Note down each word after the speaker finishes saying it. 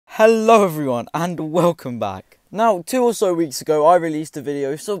Hello everyone and welcome back. Now, 2 or so weeks ago I released a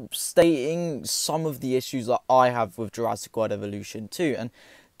video stating some of the issues that I have with Jurassic World Evolution 2, and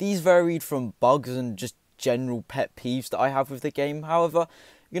these varied from bugs and just general pet peeves that I have with the game. However,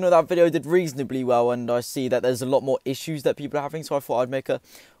 you know, that video did reasonably well and I see that there's a lot more issues that people are having, so I thought I'd make a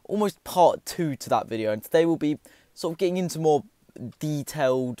almost part 2 to that video, and today we'll be sort of getting into more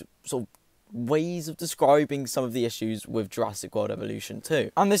detailed sort of ways of describing some of the issues with Jurassic World Evolution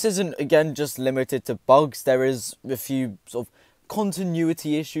 2. And this isn't, again, just limited to bugs. There is a few sort of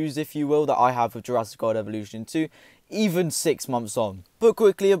continuity issues, if you will, that I have with Jurassic World Evolution 2, even 6 months on. But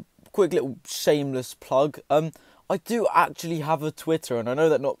quickly, a quick little shameless plug. I do actually have a Twitter, and I know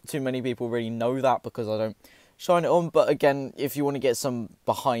that not too many people really know that because I don't shine it on, but again, if you want to get some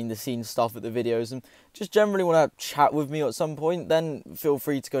behind the scenes stuff at the videos and just generally want to chat with me at some point, then feel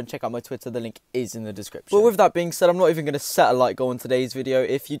free to go and check out my Twitter. The link is in the description. But with that being said, I'm not even going to set a like goal on today's video.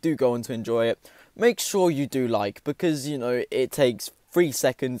 If you do go on to enjoy it, make sure you do like, because, you know, it takes 3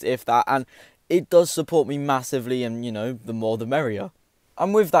 seconds, if that, and it does support me massively, and, you know, the more the merrier.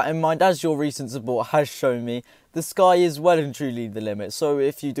 And with that in mind, as your recent support has shown me, the sky is well and truly the limit. So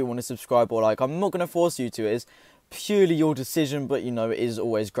if you do want to subscribe or like, I'm not going to force you to. It is purely your decision, but you know, it is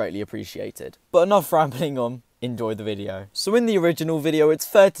always greatly appreciated. But enough rambling on, enjoy the video. So in the original video, it's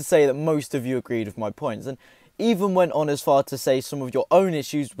fair to say that most of you agreed with my points, and even went on as far to say some of your own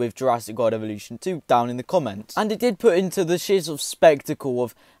issues with Jurassic World Evolution 2 down in the comments. And it did put into the sheer sort of spectacle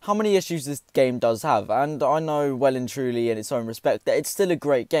of how many issues this game does have, and I know well and truly in its own respect that it's still a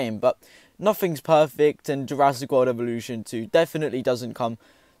great game, but nothing's perfect, and Jurassic World Evolution 2 definitely doesn't come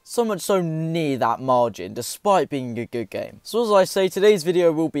so much so near that margin, despite being a good game. So as I say, today's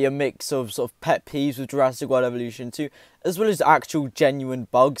video will be a mix of sort of pet peeves with Jurassic World Evolution 2, as well as actual genuine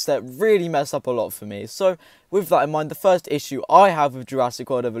bugs that really mess up a lot for me. So with that in mind, the first issue I have with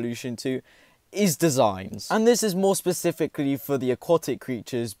Jurassic World Evolution 2 is designs. And this is more specifically for the aquatic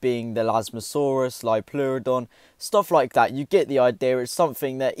creatures, being the Elasmosaurus, Liopleurodon, stuff like that. You get the idea. It's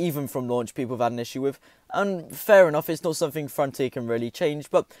something that even from launch people have had an issue with. And fair enough, it's not something Frontier can really change,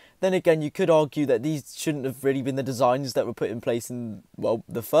 but then again, you could argue that these shouldn't have really been the designs that were put in place in, well,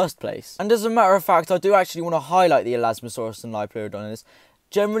 the first place. And as a matter of fact, I do actually want to highlight the Elasmosaurus and Liopleurodon in this.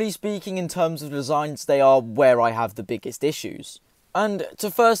 Generally speaking, in terms of designs, they are where I have the biggest issues. And to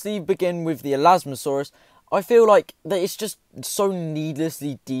firstly begin with the Elasmosaurus, I feel like that it's just so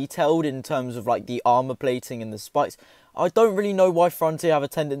needlessly detailed in terms of like the armor plating and the spikes. I don't really know why Frontier have a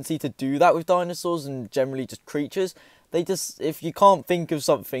tendency to do that with dinosaurs and generally just creatures. They just, if you can't think of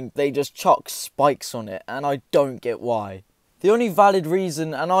something, they just chuck spikes on it, and I don't get why. The only valid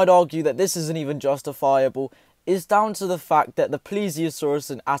reason, and I'd argue that this isn't even justifiable, is down to the fact that the Plesiosaurus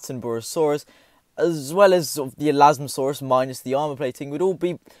and Attenborosaurus, as well as sort of the Elasmosaurus minus the armor plating, would all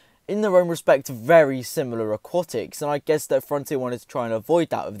be, in their own respect, very similar aquatics, and I guess that Frontier wanted to try and avoid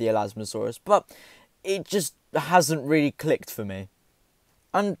that with the Elasmosaurus, but it just hasn't really clicked for me.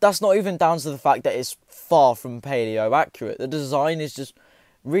 And that's not even down to the fact that it's far from paleo accurate. The design is just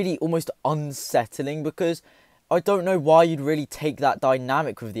really almost unsettling, because I don't know why you'd really take that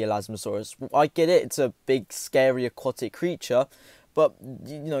dynamic with the Elasmosaurus. I get it, it's a big scary aquatic creature, but,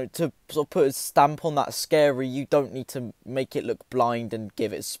 you know, to sort of put a stamp on that scary, you don't need to make it look blind and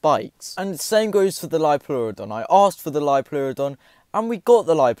give it spikes. And the same goes for the Liopleurodon. I asked for the Liopleurodon, and we got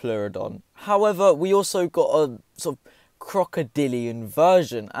the Liopleurodon. However, we also got a sort of crocodilian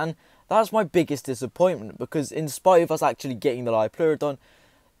version, and that's my biggest disappointment, because in spite of us actually getting the Liopleurodon,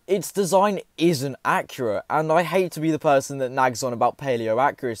 its design isn't accurate, and I hate to be the person that nags on about paleo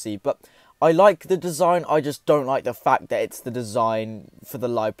accuracy, but I like the design. I just don't like the fact that it's the design for the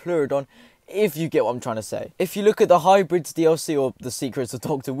Liopleurodon, if you get what I'm trying to say. If you look at the Hybrids DLC or the Secrets of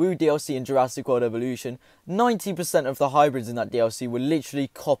Dr. Wu DLC in Jurassic World Evolution, 90% of the hybrids in that DLC were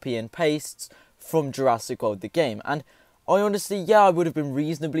literally copy and pastes from Jurassic World the game, and I honestly, yeah, I would have been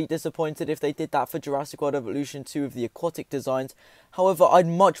reasonably disappointed if they did that for Jurassic World Evolution 2 with the aquatic designs. However, I'd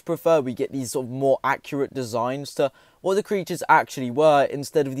much prefer we get these sort of more accurate designs to what the creatures actually were,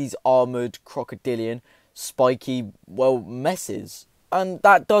 instead of these armoured, crocodilian, spiky, well, messes. And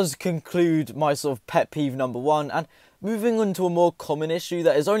that does conclude my sort of pet peeve number 1, and moving on to a more common issue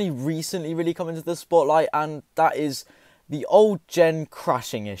that has only recently really come into the spotlight, and that is the old gen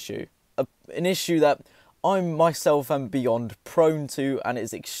crashing issue. An issue that I myself am beyond prone to, and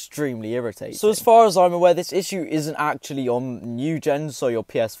it's extremely irritating. So as far as I'm aware, this issue isn't actually on new gen, so your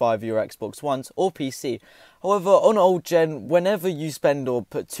PS5, your Xbox Ones, or PC. However, on old gen, whenever you spend or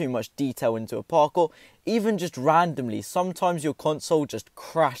put too much detail into a park, or even just randomly, sometimes your console just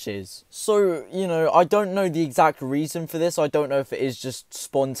crashes. So, you know, I don't know the exact reason for this. I don't know if it is just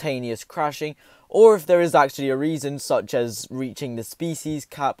spontaneous crashing, or if there is actually a reason, such as reaching the species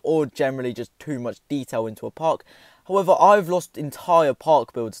cap, or generally just too much detail into a park. However, I've lost entire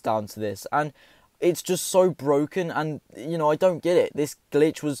park builds down to this, and it's just so broken, and, you know, I don't get it. This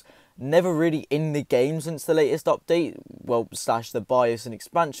glitch was never really in the game since the latest update, well, / the BIOS and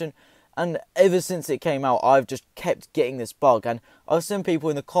expansion, and ever since it came out, I've just kept getting this bug, and I've seen people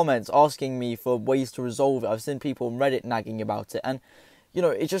in the comments asking me for ways to resolve it. I've seen people on Reddit nagging about it, and, you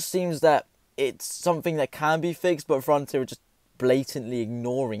know, it just seems that it's something that can be fixed, but Frontier are just blatantly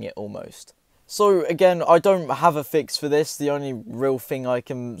ignoring it almost. So again, I don't have a fix for this. The only real thing I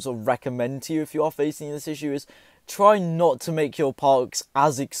can sort of recommend to you if you are facing this issue is try not to make your parks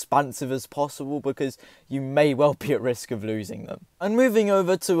as expansive as possible, because you may well be at risk of losing them. And moving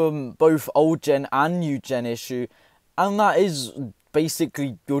over to both old gen and new gen issue, and that is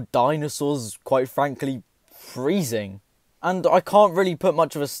basically your dinosaurs, quite frankly, freezing. And I can't really put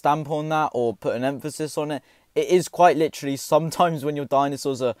much of a stamp on that or put an emphasis on it. It is quite literally sometimes when your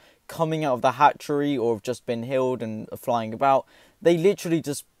dinosaurs are coming out of the hatchery or have just been healed and are flying about, they literally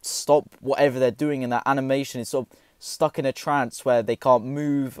just stop whatever they're doing, and that animation is sort of stuck in a trance where they can't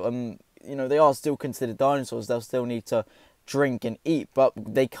move. You know, they are still considered dinosaurs. They'll still need to drink and eat, but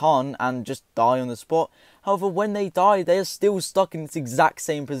they can't and just die on the spot. However, when they die, they are still stuck in this exact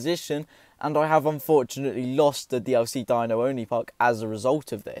same position, and I have unfortunately lost the DLC Dino Only Park as a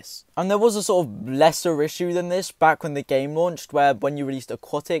result of this. And there was a sort of lesser issue than this back when the game launched, where when you released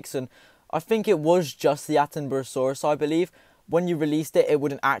Aquatics, and I think it was just the Attenborosaurus, I believe, when you released it, it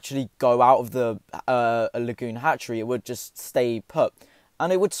wouldn't actually go out of the lagoon hatchery. It would just stay put,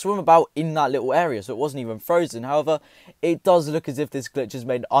 and it would swim about in that little area, so it wasn't even frozen. However, it does look as if this glitch has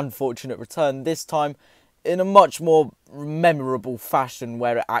made an unfortunate return, this time in a much more memorable fashion,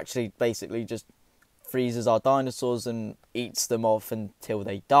 where it actually basically just freezes our dinosaurs and eats them off until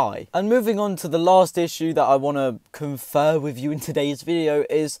they die. And moving on to the last issue that I want to confer with you in today's video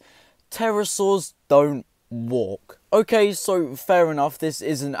is pterosaurs don't walk. Okay, so fair enough, this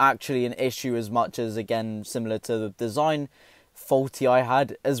isn't actually an issue as much as, again, similar to the design faulty I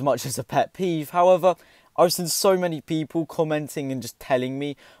had, as much as a pet peeve. However, I've seen so many people commenting and just telling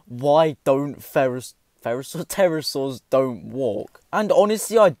me, why don't pterosaurs don't walk? And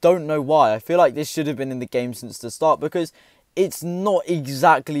honestly, I don't know why. I feel like this should have been in the game since the start, because it's not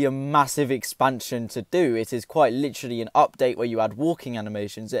exactly a massive expansion to do. It is quite literally an update where you add walking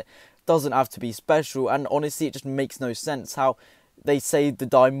animations. It doesn't have to be special, and honestly, it just makes no sense how they say the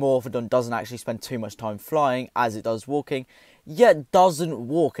Dimorphodon doesn't actually spend too much time flying as it does walking, yet doesn't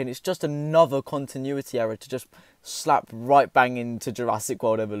walk, and it's just another continuity error to just slap right bang into Jurassic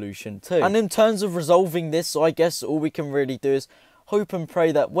World Evolution 2. And in terms of resolving this, I guess all we can really do is hope and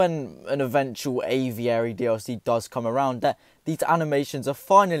pray that when an eventual aviary DLC does come around, that these animations are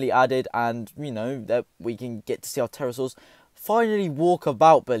finally added, and, you know, that we can get to see our pterosaurs finally walk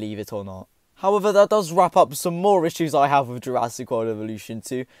about, believe it or not. However, that does wrap up some more issues I have with Jurassic World Evolution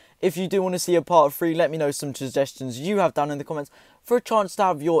 2. If you do want to see a part 3, let me know some suggestions you have down in the comments for a chance to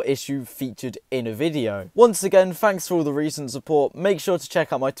have your issue featured in a video. Once again, thanks for all the recent support. Make sure to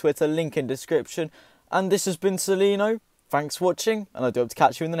check out my Twitter, link in description. And this has been Celino. Thanks for watching, and I do hope to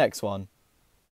catch you in the next one.